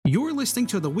You're listening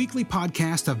to the weekly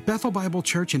podcast of Bethel Bible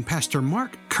Church and Pastor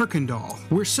Mark Kirkendall.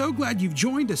 We're so glad you've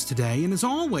joined us today, and as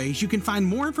always, you can find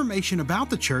more information about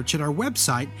the church at our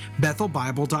website,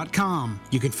 bethelbible.com.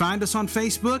 You can find us on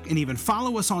Facebook and even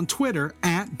follow us on Twitter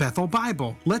at Bethel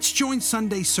Bible. Let's join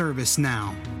Sunday service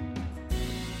now.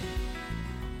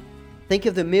 Think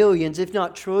of the millions, if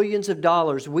not trillions of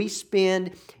dollars we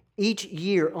spend each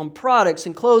year on products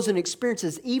and clothes and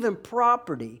experiences, even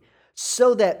property,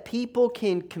 so that people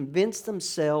can convince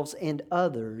themselves and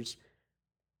others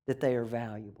that they are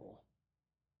valuable.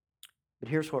 But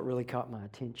here's what really caught my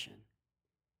attention.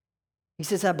 He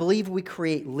says, I believe we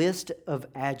create lists of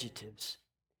adjectives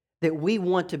that we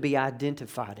want to be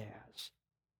identified as.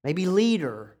 Maybe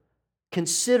leader,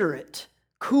 considerate,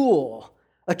 cool,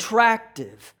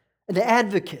 attractive, an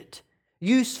advocate,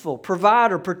 useful,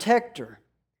 provider, protector.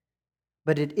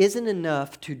 But it isn't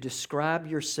enough to describe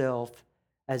yourself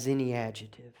as any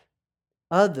adjective.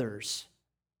 Others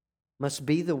must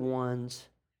be the ones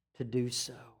to do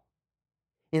so.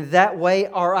 In that way,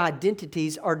 our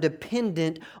identities are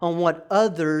dependent on what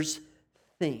others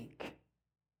think.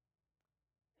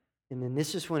 And then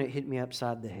this is when it hit me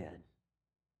upside the head.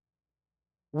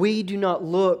 We do not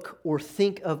look or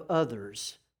think of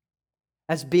others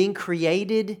as being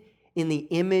created in the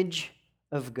image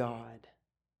of God.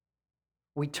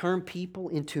 We turn people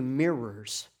into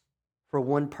mirrors for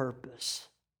one purpose,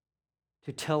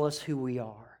 to tell us who we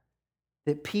are.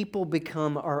 That people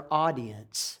become our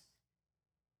audience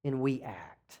and we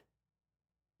act.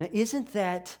 Now, isn't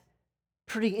that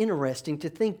pretty interesting to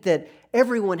think that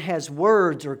everyone has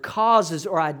words or causes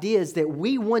or ideas that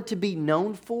we want to be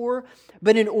known for,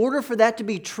 but in order for that to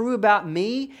be true about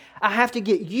me, I have to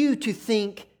get you to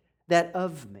think that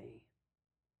of me.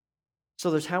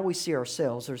 So there's how we see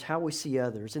ourselves, there's how we see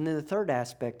others, and then the third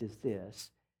aspect is this.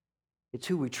 It's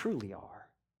who we truly are.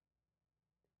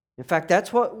 In fact,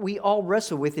 that's what we all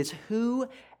wrestle with, is who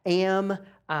am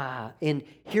I? And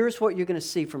here's what you're going to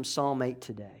see from Psalm 8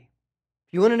 today.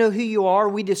 If you want to know who you are,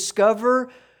 we discover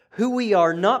who we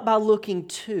are not by looking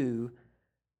to,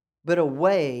 but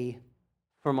away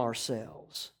from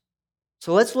ourselves.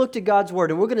 So let's look to God's Word,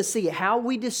 and we're going to see how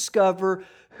we discover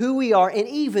who we are and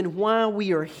even why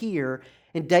we are here.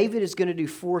 And David is going to do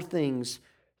 4 things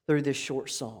through this short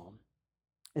psalm.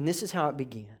 And this is how it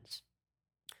begins.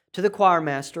 To the choir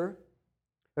master,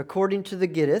 according to the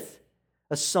Gittith,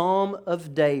 a psalm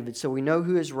of David. So we know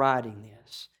who is writing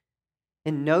this.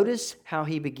 And notice how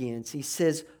he begins. He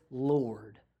says,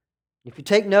 Lord. If you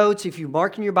take notes, if you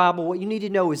mark in your Bible, what you need to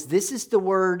know is this is the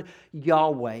word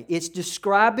Yahweh. It's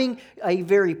describing a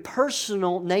very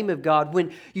personal name of God.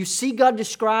 When you see God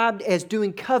described as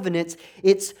doing covenants,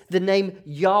 it's the name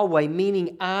Yahweh,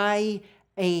 meaning I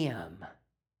am.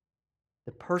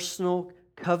 The personal,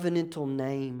 covenantal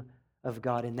name of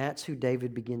God. And that's who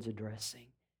David begins addressing.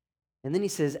 And then he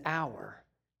says, our.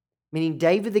 Meaning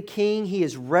David the king, he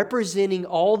is representing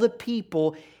all the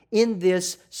people in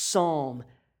this psalm.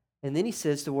 And then he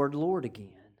says the word Lord again.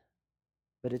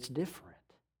 But it's different.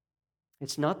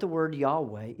 It's not the word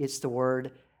Yahweh, it's the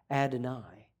word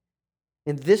Adonai.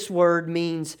 And this word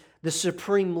means the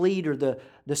supreme leader,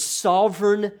 the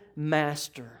sovereign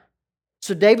master.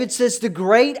 So David says, the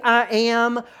great I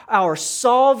am, our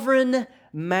sovereign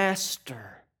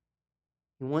master.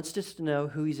 He wants us to know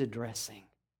who he's addressing.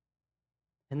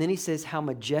 And then he says, how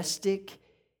majestic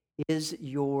is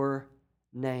your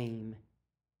name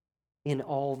in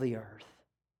all the earth.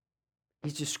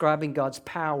 He's describing God's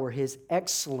power, His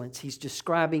excellence. He's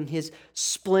describing His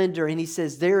splendor. And he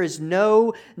says, there is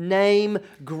no name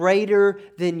greater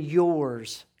than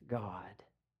yours, God.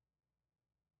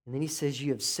 And then he says,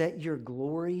 you have set your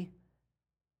glory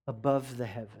above the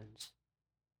heavens.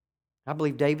 I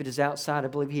believe David is outside. I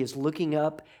believe he is looking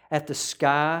up at the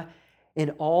sky,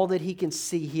 and all that he can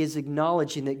see, he is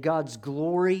acknowledging that God's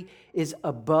glory is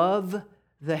above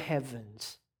the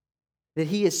heavens. That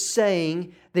he is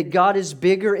saying that God is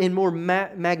bigger and more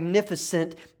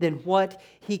magnificent than what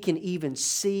he can even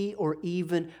see or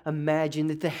even imagine.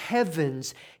 That the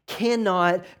heavens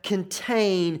cannot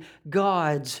contain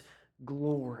God's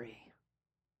glory.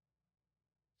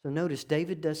 So notice,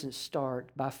 David doesn't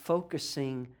start by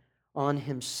focusing on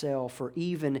himself or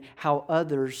even how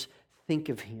others think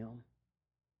of him.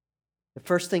 The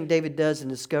first thing David does in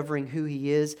discovering who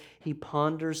he is, he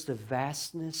ponders the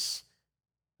vastness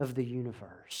of the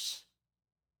universe.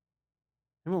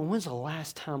 And when's the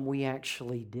last time we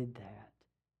actually did that?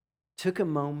 Took a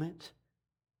moment,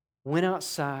 went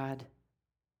outside,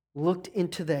 looked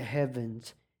into the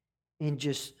heavens, and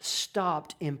just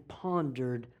stopped and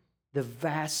pondered the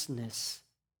vastness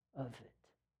of it.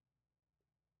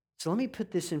 So let me put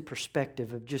this in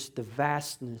perspective of just the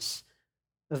vastness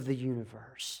of the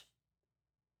universe.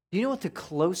 Do you know what the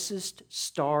closest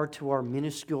star to our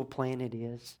minuscule planet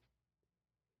is?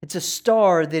 It's a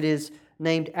star that is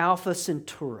named Alpha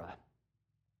Centauri.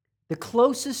 The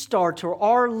closest star to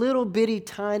our little bitty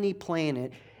tiny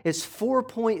planet is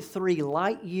 4.3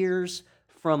 light years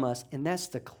from us, and that's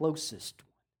the closest one.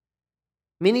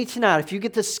 Many tonight, if you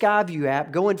get the Skyview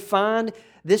app, go and find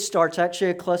this star. It's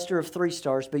actually a cluster of 3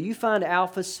 stars, but you find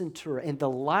Alpha Centauri, and the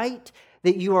light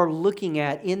that you are looking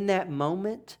at in that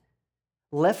moment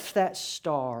left that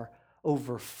star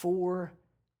over 4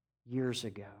 years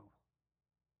ago.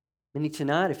 Many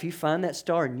tonight, if you find that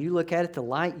star and you look at it, the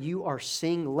light you are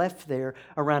seeing left there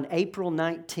around April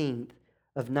 19th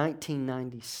of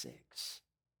 1996.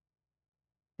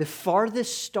 The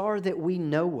farthest star that we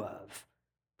know of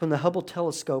from the Hubble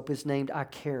telescope is named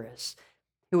Icarus.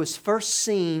 It was first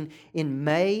seen in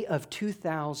May of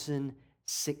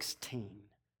 2016.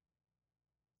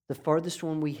 The farthest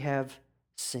one we have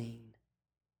seen.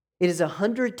 It is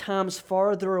 100 times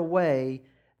farther away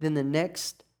than the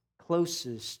next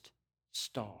closest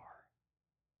star.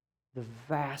 The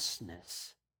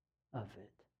vastness of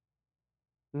it.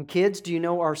 And kids, do you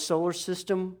know our solar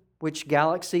system, which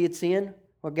galaxy it's in?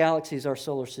 What galaxy is our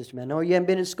solar system? I know you haven't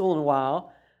been in school in a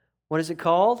while. What is it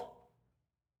called?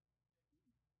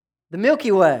 The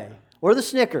Milky Way, or the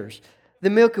Snickers. The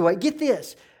Milky Way. Get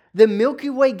this. The Milky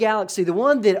Way galaxy, the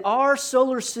one that our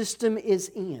solar system is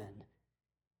in,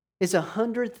 is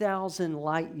 100,000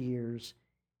 light years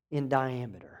in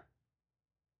diameter.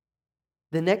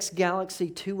 The next galaxy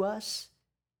to us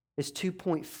is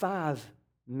 2.5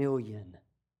 million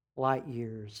light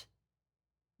years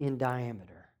in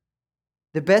diameter.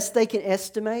 The best they can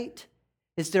estimate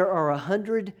is there are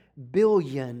 100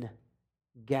 billion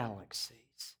galaxies.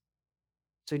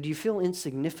 So do you feel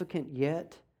insignificant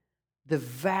yet? The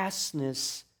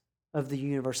vastness of the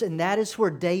universe. And that is where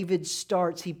David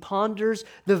starts. He ponders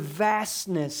the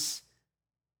vastness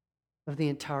of the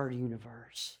entire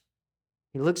universe.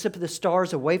 He looks up at the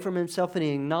stars away from himself and he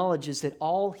acknowledges that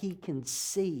all he can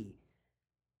see,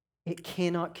 it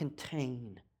cannot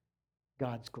contain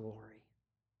God's glory.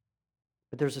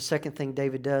 But there's a second thing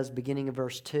David does beginning in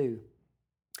verse 2.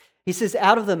 He says,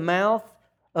 out of the mouth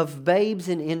of babes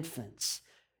and infants,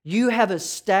 you have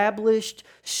established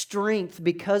strength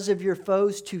because of your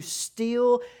foes to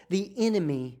steal the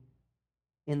enemy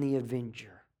and the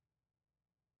avenger.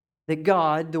 That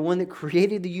God, the one that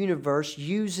created the universe,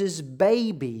 uses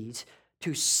babies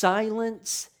to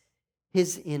silence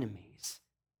His enemies.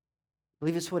 I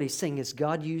believe it's what he's saying is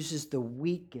God uses the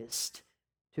weakest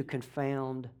to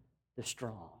confound the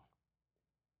strong.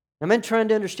 I'm trying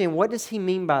to understand, what does he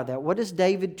mean by that? What is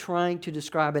David trying to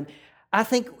describe? And I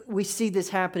think we see this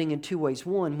happening in 2 ways.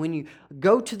 One, when you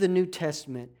go to the New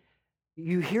Testament,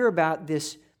 you hear about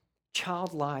this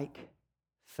childlike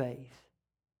faith.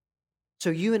 So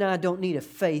you and I don't need a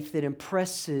faith that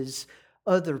impresses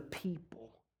other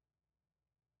people.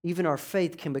 Even our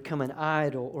faith can become an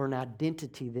idol or an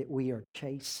identity that we are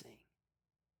chasing.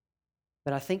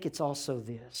 But I think it's also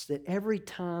this, that every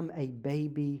time a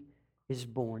baby is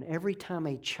born, every time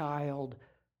a child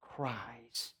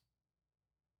cries,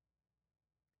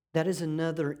 that is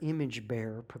another image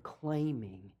bearer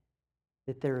proclaiming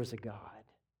that there is a God.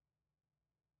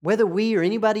 Whether we or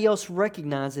anybody else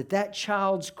recognize that that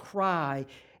child's cry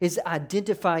is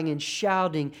identifying and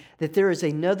shouting that there is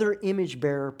another image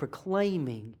bearer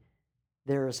proclaiming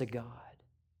there is a God.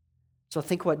 So I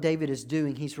think what David is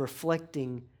doing, he's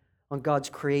reflecting on God's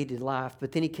created life,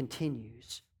 but then he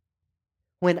continues.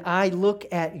 When I look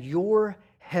at your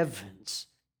heavens,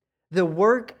 the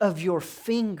work of your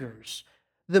fingers,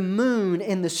 the moon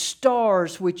and the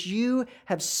stars which you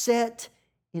have set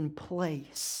in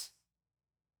place.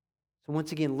 So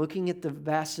once again, looking at the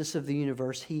vastness of the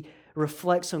universe, he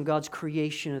reflects on God's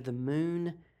creation of the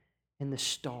moon and the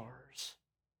stars.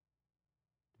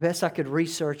 The best I could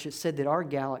research, it said that our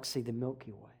galaxy, the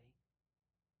Milky Way,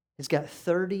 has got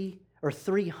 30 or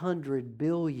 300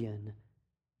 billion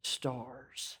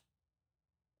stars.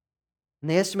 And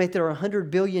they estimate there are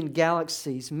 100 billion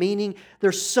galaxies, meaning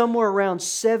there's somewhere around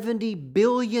 70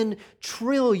 billion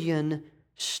trillion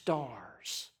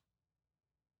stars.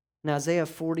 And Isaiah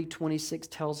 40:26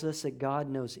 tells us that God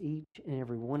knows each and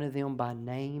every one of them by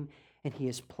name, and He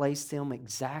has placed them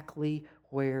exactly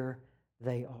where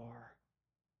they are.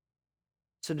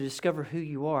 So to discover who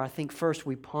you are, I think first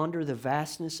we ponder the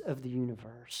vastness of the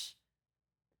universe.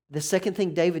 The second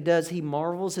thing David does, he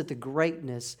marvels at the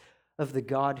greatness of the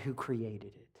God who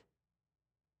created it.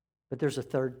 But there's a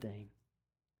third thing.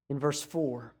 In verse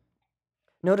 4,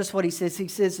 Notice what he says. He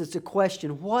says it's a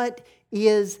question. What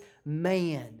is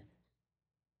man?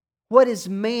 What is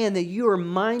man that you are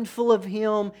mindful of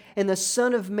him, and the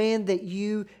Son of Man that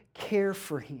you care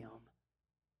for him?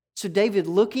 So David,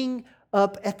 looking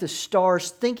up at the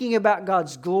stars, thinking about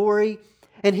God's glory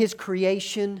and his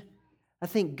creation, I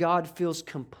think David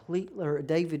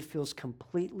feels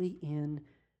completely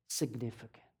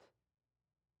insignificant.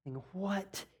 And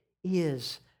what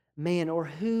is man, or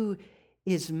who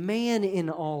is man in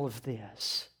all of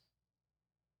this?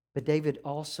 But David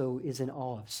also is in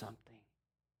awe of something.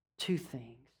 Two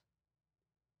things.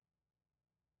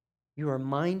 You are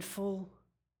mindful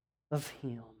of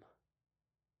him.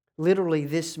 Literally,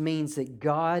 this means that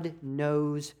God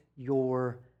knows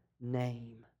your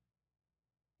name.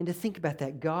 And to think about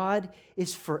that, God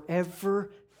is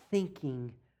forever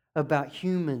thinking about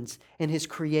humans and his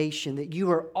creation, that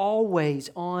you are always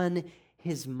on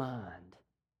his mind.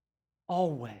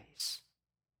 Always.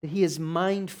 That he is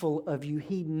mindful of you.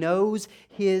 He knows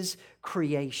his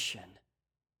creation.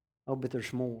 Oh, but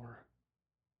there's more.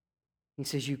 He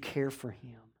says you care for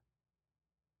him.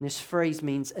 And this phrase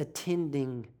means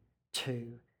attending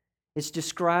to. It's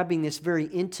describing this very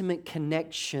intimate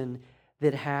connection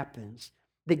that happens.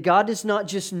 That God does not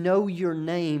just know your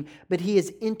name, but he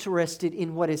is interested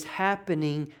in what is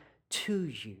happening to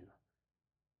you.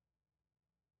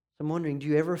 I'm wondering, do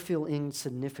you ever feel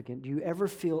insignificant? Do you ever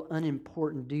feel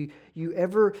unimportant? Do you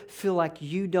ever feel like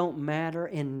you don't matter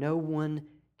and no one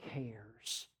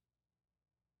cares?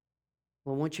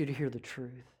 Well, I want you to hear the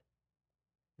truth.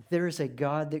 There is a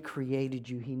God that created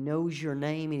you. He knows your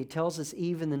name, and he tells us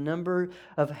even the number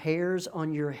of hairs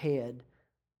on your head.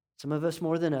 Some of us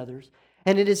more than others.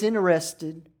 And it is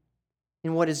interested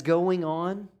in what is going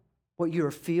on, what you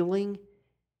are feeling,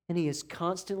 and he is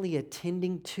constantly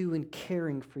attending to and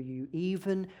caring for you,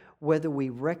 even whether we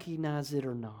recognize it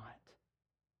or not.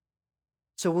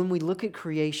 So when we look at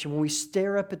creation, when we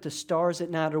stare up at the stars at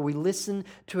night, or we listen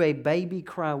to a baby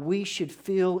cry, we should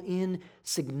feel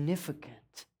insignificant.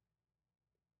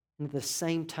 And at the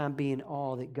same time be in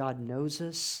awe that God knows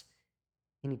us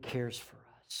and he cares for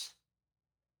us.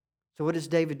 So what does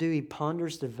David do? He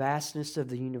ponders the vastness of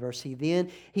the universe.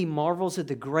 He marvels at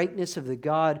the greatness of the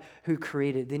God who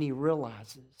created. Then he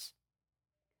realizes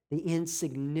the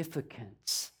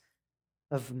insignificance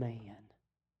of man.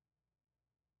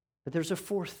 But there's a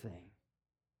fourth thing.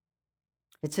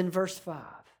 It's in verse 5.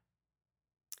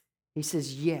 He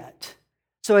says, yet.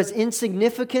 So as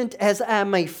insignificant as I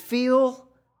may feel,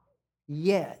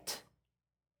 yet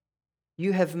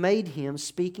you have made him,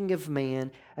 speaking of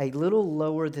man, a little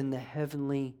lower than the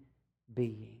heavenly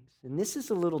beings. And this is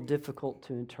a little difficult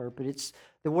to interpret. It's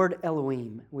the word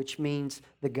Elohim, which means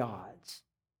the gods.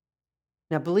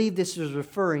 Now, I believe this is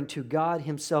referring to God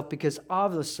himself, because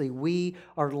obviously we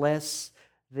are less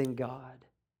than God.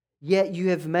 Yet you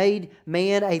have made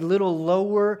man a little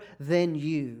lower than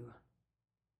you.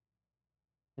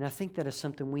 And I think that is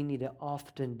something we need to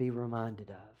often be reminded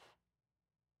of.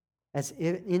 As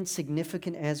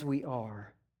insignificant as we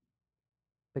are,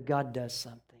 but God does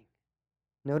something.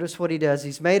 Notice what he does.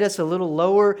 He's made us a little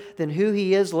lower than who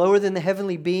he is, lower than the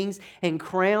heavenly beings, and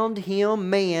crowned him,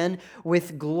 man,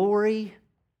 with glory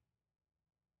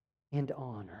and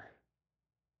honor.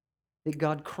 That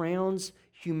God crowns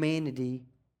humanity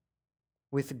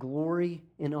with glory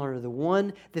and honor. The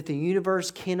one that the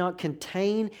universe cannot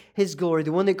contain his glory.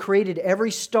 The one that created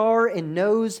every star and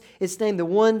knows its name. The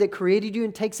one that created you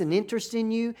and takes an interest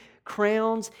in you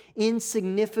crowns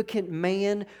insignificant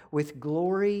man with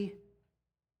glory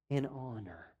and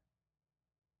honor.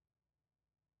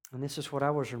 And this is what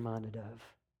I was reminded of.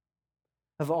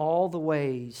 Of all the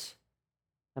ways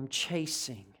I'm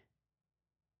chasing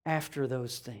after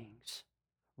those things.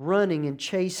 Running and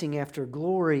chasing after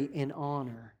glory and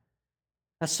honor.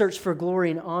 I search for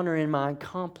glory and honor in my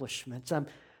accomplishments. I'm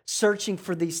searching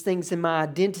for these things in my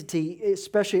identity,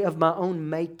 especially of my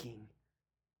own making.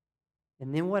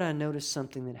 And then what I notice,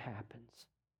 something that happens.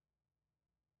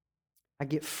 I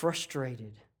get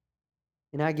frustrated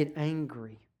and I get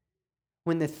angry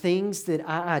when the things that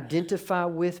I identify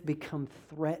with become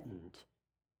threatened.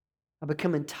 I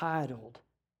become entitled.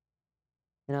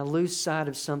 And I lose sight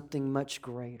of something much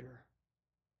greater.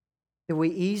 That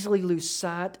we easily lose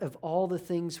sight of all the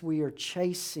things we are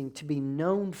chasing to be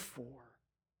known for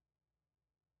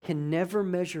can never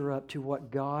measure up to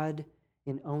what God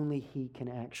and only he can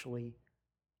actually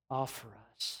offer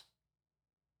us.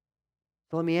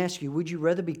 So let me ask you, would you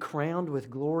rather be crowned with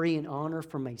glory and honor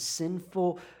from a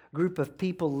sinful group of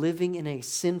people living in a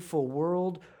sinful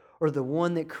world, or the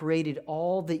one that created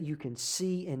all that you can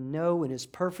see and know and is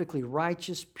perfectly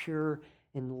righteous, pure,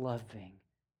 and loving?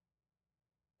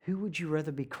 Who would you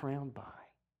rather be crowned by?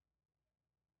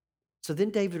 So then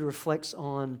David reflects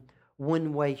on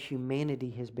one way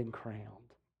humanity has been crowned.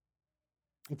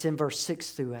 It's in verse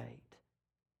 6 through 8.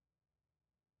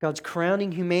 God's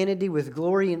crowning humanity with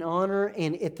glory and honor,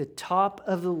 and at the top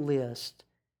of the list,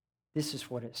 this is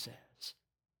what it says.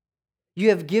 You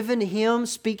have given him,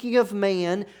 speaking of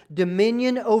man,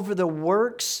 dominion over the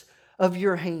works of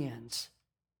your hands.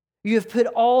 You have put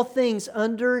all things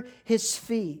under his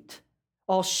feet,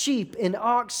 all sheep and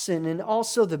oxen, and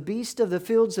also the beasts of the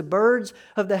fields, the birds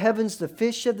of the heavens, the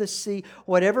fish of the sea,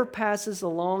 whatever passes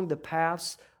along the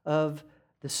paths of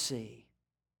the sea.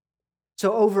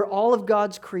 So over all of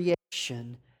God's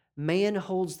creation, man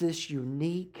holds this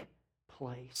unique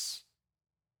place.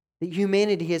 That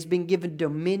humanity has been given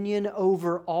dominion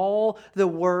over all the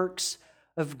works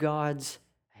of God's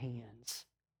hands.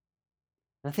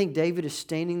 I think David is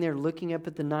standing there looking up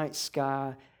at the night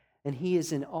sky, and he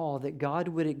is in awe that God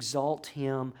would exalt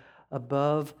him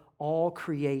above all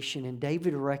creation. And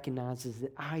David recognizes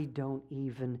that I don't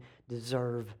even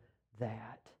deserve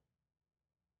that.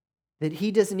 That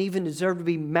he doesn't even deserve to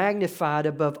be magnified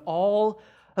above all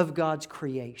of God's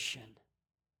creation.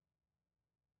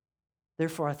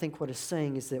 Therefore, I think what it's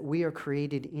saying is that we are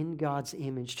created in God's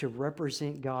image to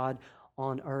represent God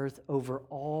on earth over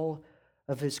all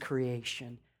of his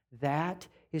creation. That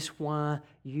is why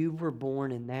you were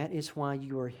born, and that is why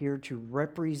you are here to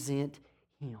represent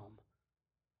him.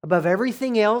 Above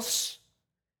everything else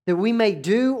that we may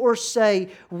do or say,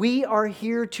 we are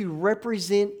here to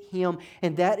represent him,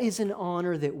 and that is an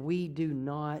honor that we do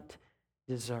not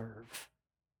deserve.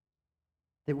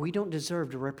 That we don't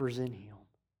deserve to represent him.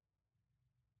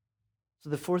 So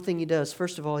the fourth thing he does,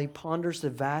 first of all, he ponders the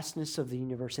vastness of the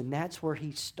universe, and that's where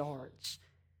he starts.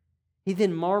 He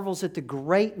then marvels at the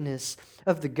greatness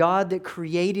of the God that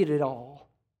created it all.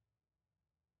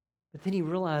 But then he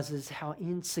realizes how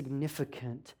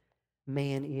insignificant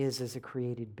man is as a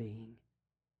created being.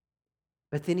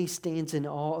 But then he stands in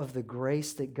awe of the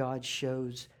grace that God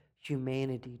shows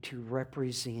humanity to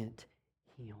represent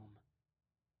him.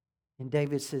 And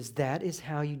David says that is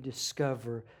how you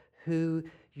discover who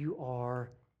you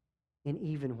are and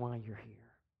even why you're here.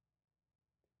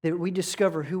 That we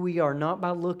discover who we are not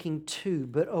by looking to,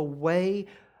 but away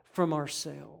from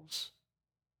ourselves.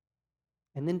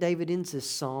 And then David ends this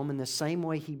psalm in the same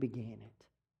way he began it.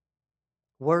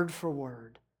 Word for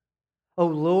word. O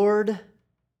Lord,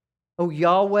 O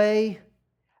Yahweh,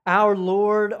 our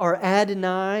Lord, our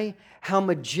Adonai, how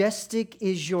majestic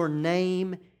is your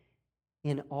name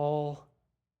in all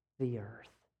the earth.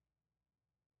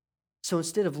 So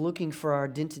instead of looking for our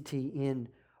identity in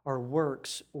our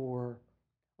works or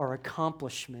our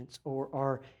accomplishments or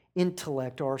our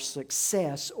intellect or our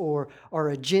success or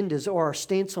our agendas or our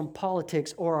stance on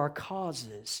politics or our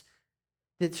causes,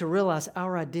 that to realize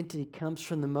our identity comes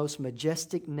from the most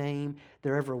majestic name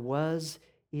there ever was,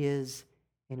 is,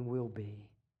 and will be.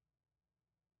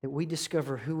 That we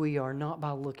discover who we are not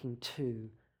by looking to,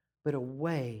 but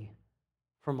away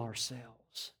from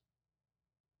ourselves.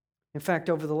 In fact,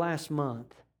 over the last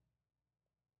month,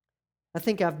 I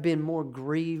think I've been more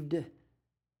grieved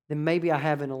than maybe I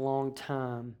have in a long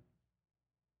time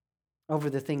over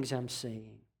the things I'm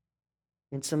seeing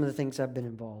and some of the things I've been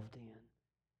involved in.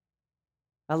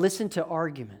 I listen to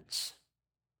arguments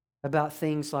about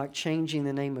things like changing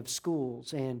the name of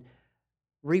schools and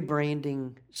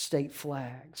rebranding state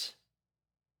flags.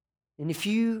 And if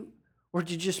you were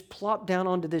to just plop down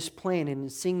onto this planet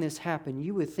and seeing this happen,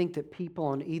 you would think that people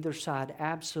on either side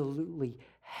absolutely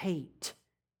hate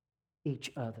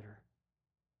each other.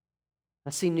 I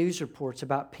see news reports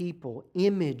about people,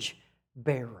 image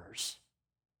bearers,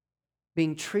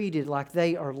 being treated like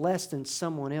they are less than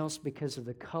someone else because of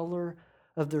the color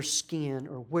of their skin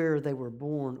or where they were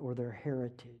born or their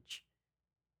heritage.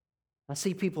 I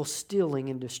see people stealing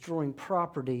and destroying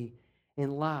property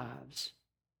and lives.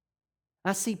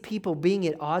 I see people being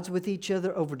at odds with each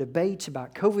other over debates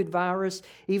about COVID virus,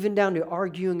 even down to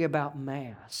arguing about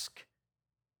masks.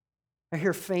 I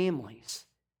hear families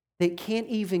that can't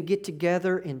even get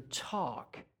together and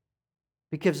talk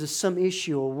because of some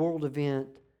issue or world event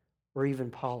or even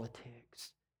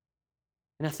politics.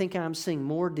 And I think I'm seeing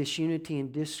more disunity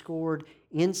and discord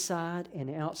inside and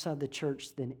outside the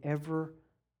church than ever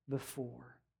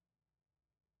before.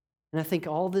 And I think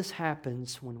all this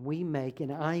happens when we make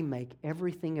and I make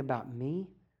everything about me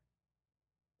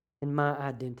and my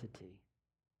identity.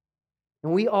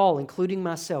 And we all, including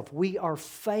myself, we are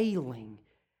failing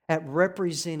at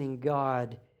representing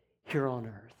God here on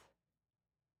earth.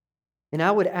 And I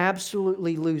would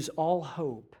absolutely lose all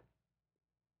hope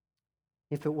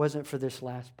if it wasn't for this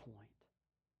last point.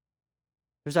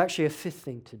 There's actually a fifth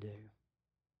thing to do.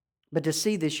 But to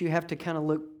see this, you have to kind of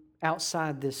look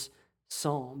outside this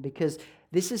psalm, because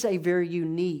this is a very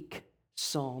unique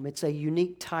psalm. It's a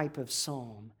unique type of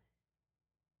psalm.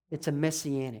 It's a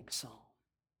messianic psalm.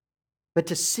 But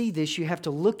to see this, you have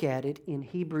to look at it in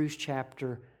Hebrews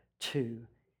chapter 2,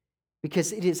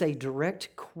 because it is a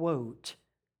direct quote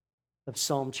of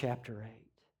Psalm chapter 8.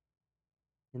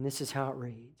 And this is how it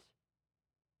reads.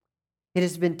 It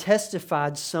has been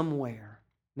testified somewhere,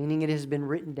 meaning it has been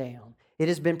written down. It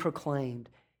has been proclaimed.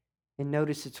 And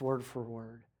notice it's word for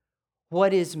word.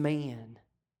 What is man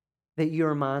that you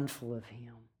are mindful of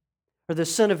him? Or the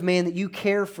Son of Man that you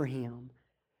care for him?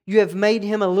 You have made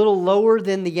him a little lower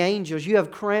than the angels. You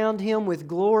have crowned him with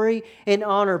glory and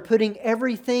honor, putting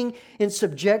everything in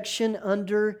subjection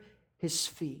under his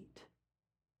feet.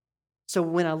 So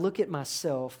when I look at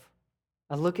myself,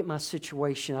 I look at my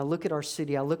situation, I look at our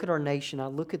city, I look at our nation, I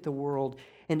look at the world,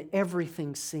 and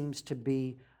everything seems to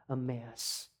be a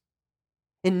mess.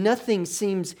 And nothing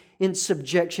seems in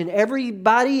subjection.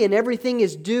 Everybody and everything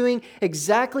is doing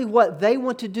exactly what they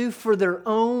want to do for their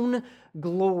own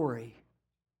glory,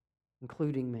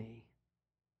 including me.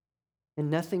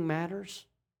 And nothing matters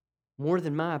more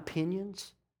than my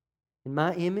opinions and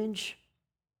my image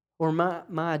or my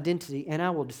identity, and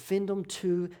I will defend them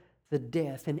to the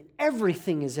death, and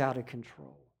everything is out of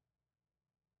control.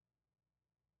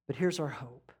 But here's our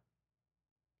hope.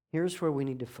 Here's where we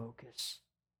need to focus.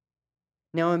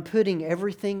 Now, in putting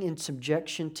everything in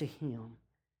subjection to Him,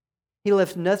 He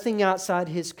left nothing outside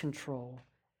His control.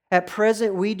 At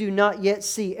present, we do not yet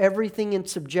see everything in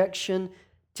subjection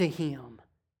to Him.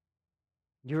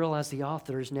 You realize the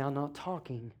author is now not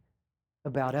talking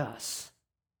about us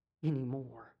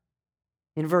anymore.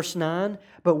 In verse 9,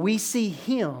 but we see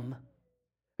Him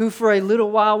who for a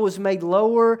little while was made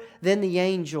lower than the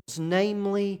angels,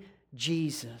 namely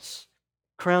Jesus,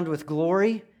 crowned with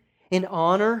glory and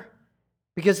honor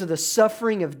because of the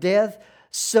suffering of death,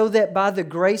 so that by the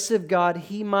grace of God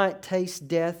He might taste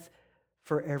death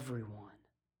for everyone.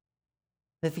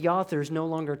 That the author is no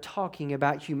longer talking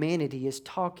about humanity, he is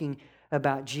talking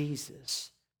about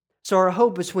Jesus. So our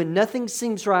hope is when nothing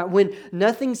seems right, when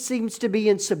nothing seems to be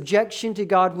in subjection to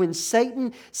God, when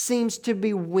Satan seems to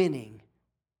be winning,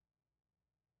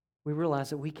 we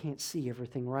realize that we can't see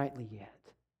everything rightly yet.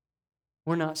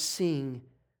 We're not seeing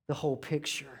the whole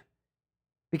picture.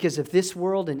 Because if this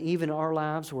world and even our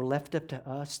lives were left up to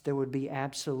us, there would be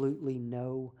absolutely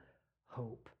no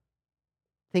hope.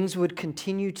 Things would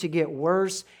continue to get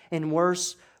worse and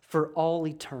worse for all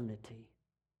eternity.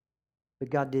 But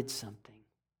God did something.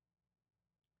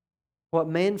 What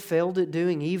man failed at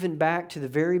doing, even back to the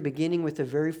very beginning with the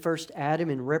very first Adam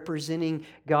and representing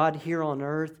God here on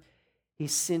earth, He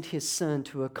sent His Son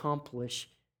to accomplish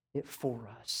it for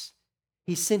us.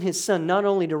 He sent His Son not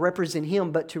only to represent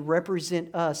Him, but to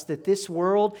represent us, that this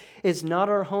world is not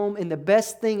our home, and the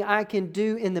best thing I can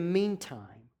do in the meantime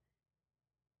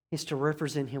is to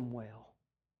represent Him well.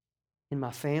 In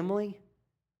my family,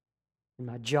 in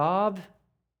my job,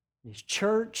 in His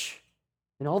church,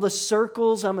 in all the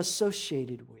circles I'm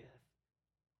associated with.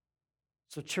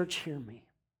 So church, hear me.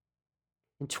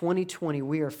 In 2020,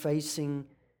 we are facing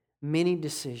many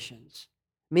decisions.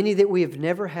 Many that we have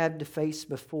never had to face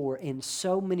before, and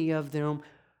so many of them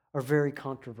are very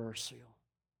controversial.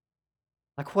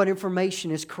 Like what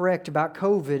information is correct about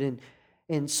COVID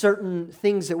and certain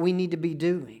things that we need to be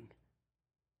doing.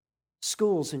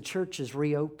 Schools and churches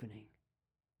reopening.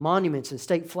 Monuments and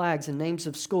state flags and names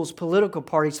of schools, political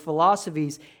parties,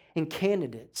 philosophies, and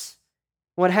candidates.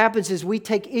 What happens is we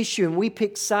take issue and we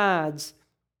pick sides,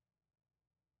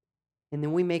 and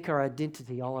then we make our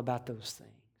identity all about those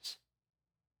things.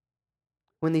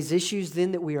 When these issues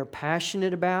then that we are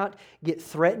passionate about get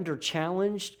threatened or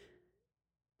challenged,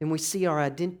 then we see our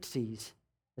identities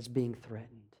as being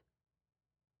threatened.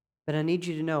 But I need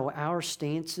you to know our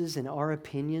stances and our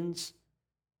opinions,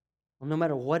 well, no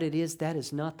matter what it is, that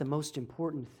is not the most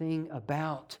important thing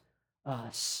about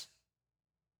us.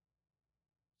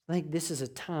 I think this is a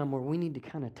time where we need to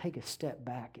kind of take a step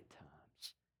back at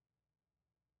times.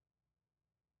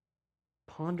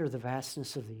 Ponder the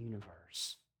vastness of the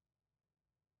universe.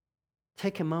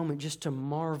 Take a moment just to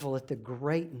marvel at the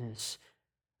greatness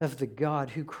of the God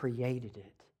who created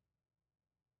it.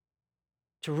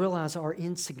 To realize our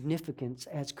insignificance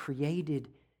as created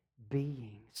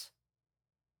beings.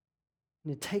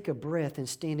 And to take a breath and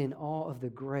stand in awe of the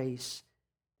grace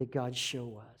that God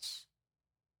shows us.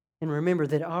 And remember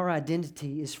that our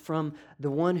identity is from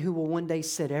the one who will one day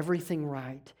set everything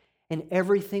right, and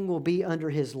everything will be under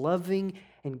His loving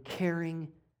and caring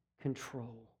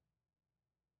control.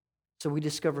 So we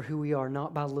discover who we are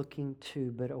not by looking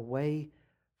to, but away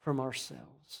from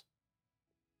ourselves.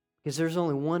 Because there's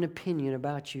only one opinion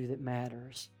about you that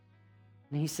matters.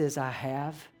 And He says, I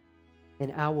have,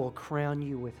 and I will crown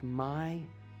you with my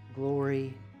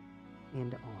glory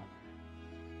and honor.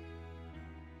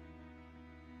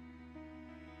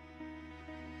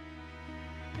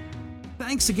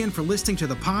 Thanks again for listening to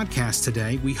the podcast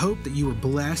today. We hope that you were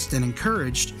blessed and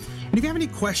encouraged. And if you have any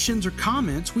questions or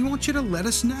comments, we want you to let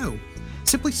us know.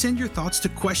 Simply send your thoughts to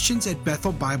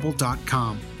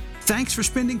questions@bethelbible.com. Thanks for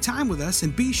spending time with us,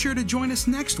 and be sure to join us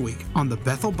next week on the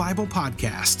Bethel Bible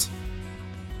Podcast.